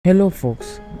Hello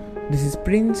folks, this is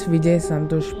Prince Vijay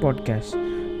Santosh podcast.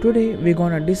 Today we're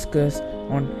gonna discuss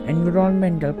on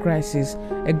environmental crisis,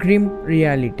 a grim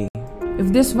reality.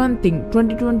 If there's one thing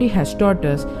 2020 has taught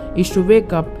us is to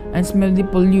wake up and smell the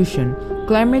pollution.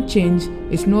 Climate change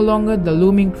is no longer the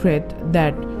looming threat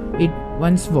that it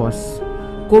once was.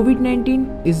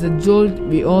 COVID-19 is the jolt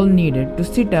we all needed to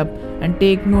sit up and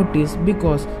take notice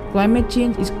because climate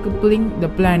change is crippling the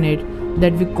planet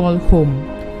that we call home.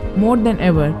 More than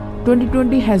ever,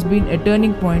 2020 has been a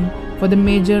turning point for the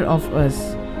major of us.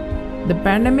 The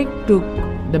pandemic took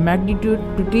the magnitude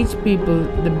to teach people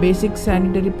the basic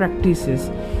sanitary practices.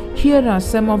 Here are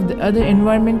some of the other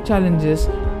environment challenges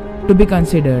to be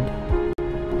considered.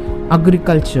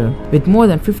 Agriculture. With more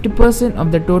than 50%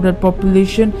 of the total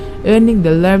population earning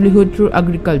their livelihood through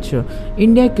agriculture,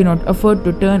 India cannot afford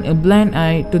to turn a blind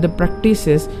eye to the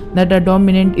practices that are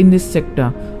dominant in this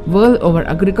sector. World over,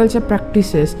 agriculture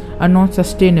practices are not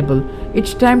sustainable.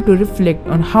 It's time to reflect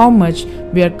on how much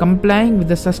we are complying with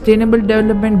the Sustainable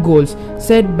Development Goals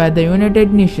set by the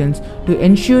United Nations to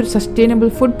ensure sustainable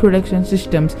food production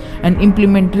systems and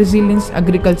implement resilient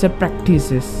agriculture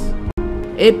practices.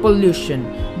 Air pollution.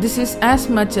 This is as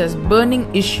much as burning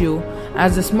issue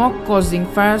as the smoke causing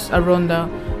fires around the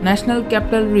national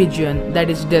capital region,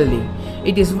 that is Delhi.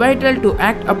 It is vital to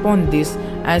act upon this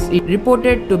as it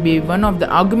reported to be one of the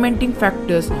augmenting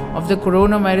factors of the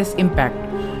coronavirus impact.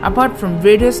 Apart from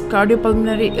various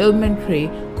cardiopulmonary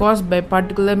ailments caused by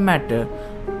particulate matter,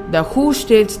 the WHO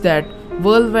states that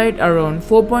worldwide around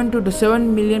 4.2 to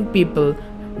 7 million people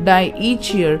die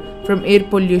each year from air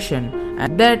pollution,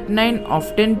 and that 9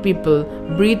 of 10 people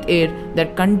breathe air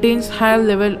that contains higher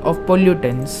level of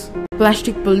pollutants.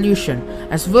 Plastic pollution.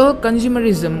 As world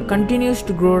consumerism continues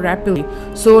to grow rapidly,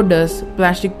 so does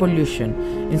plastic pollution.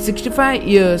 In 65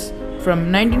 years,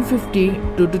 from 1950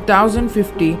 to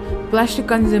 2050, plastic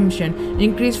consumption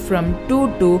increased from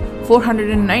 2 to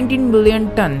 419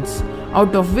 million tons,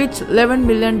 out of which 11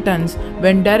 million tons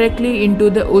went directly into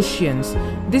the oceans.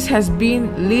 This has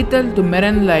been lethal to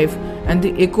marine life and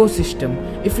the ecosystem.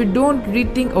 If we don't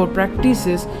rethink our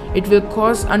practices, it will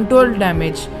cause untold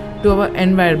damage to our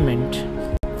environment.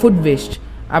 Food waste.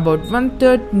 About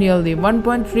one-third, nearly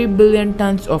 1.3 billion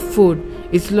tons of food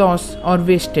is lost or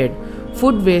wasted.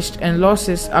 Food waste and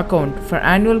losses account for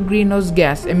annual greenhouse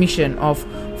gas emission of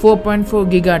 4.4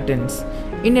 gigatons.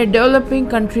 In a developing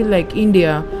country like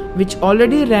India, which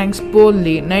already ranks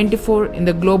poorly 94 in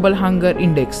the Global Hunger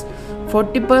Index,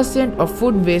 40% of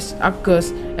food waste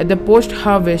occurs at the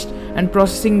post-harvest and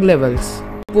processing levels.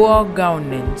 Poor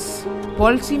governance.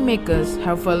 Policymakers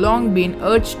have for long been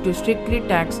urged to strictly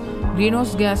tax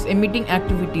greenhouse gas emitting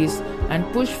activities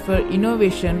and push for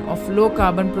innovation of low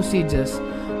carbon procedures.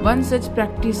 One such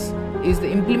practice is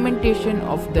the implementation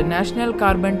of the national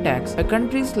carbon tax by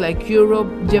countries like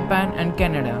Europe, Japan, and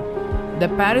Canada. The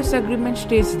Paris Agreement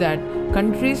states that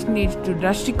countries need to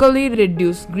drastically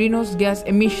reduce greenhouse gas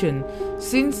emission.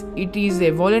 Since it is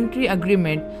a voluntary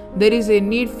agreement, there is a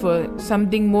need for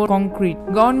something more concrete.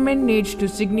 Government needs to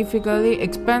significantly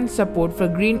expand support for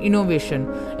green innovation.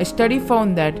 A study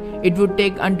found that it would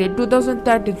take until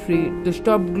 2033 to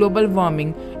stop global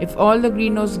warming if all the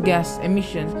greenhouse gas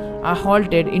emissions are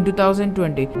halted in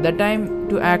 2020. The time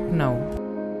to act now.